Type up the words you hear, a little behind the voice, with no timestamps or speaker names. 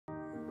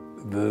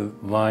the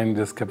line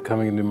just kept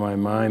coming into my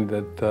mind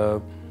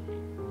that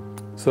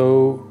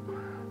so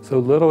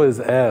little is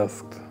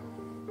asked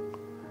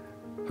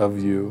of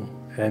you,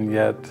 and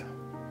yet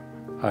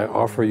I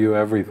offer you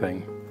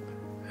everything.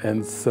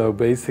 And so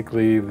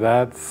basically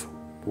that's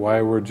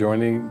why we're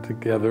joining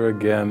together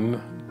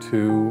again,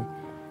 to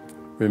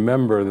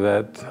remember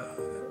that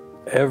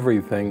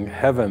everything,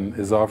 heaven,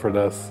 is offered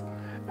us,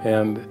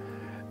 and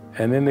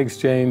in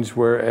exchange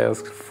we're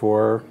asked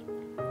for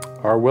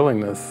our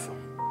willingness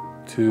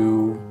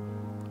to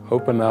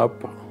open up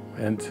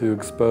and to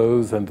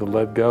expose and to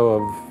let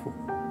go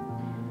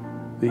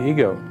of the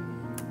ego.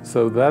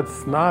 So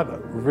that's not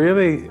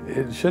really,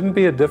 it shouldn't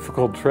be a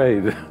difficult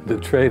trade, to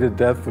trade a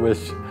death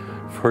wish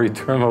for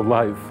eternal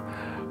life.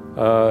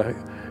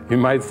 You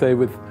might say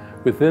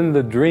within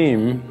the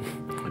dream,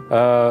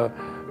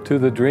 to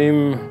the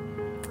dream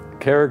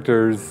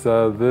characters,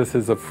 this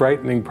is a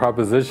frightening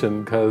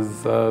proposition,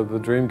 because the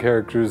dream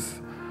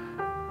characters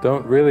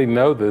don't really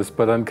know this,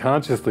 but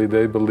unconsciously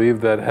they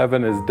believe that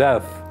heaven is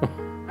death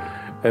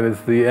and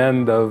it's the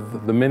end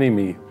of the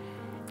mini-me.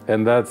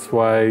 And that's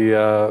why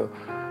a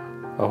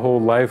whole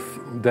life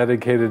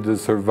dedicated to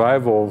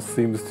survival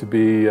seems to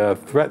be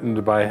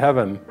threatened by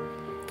heaven,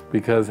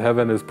 because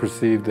heaven is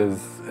perceived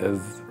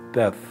as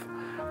death,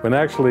 when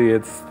actually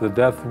it's the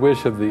death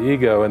wish of the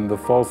ego and the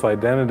false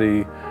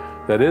identity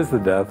that is the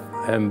death,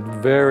 and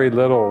very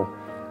little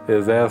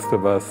is asked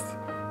of us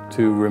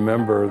to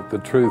remember the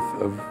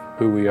truth of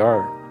who we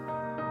are.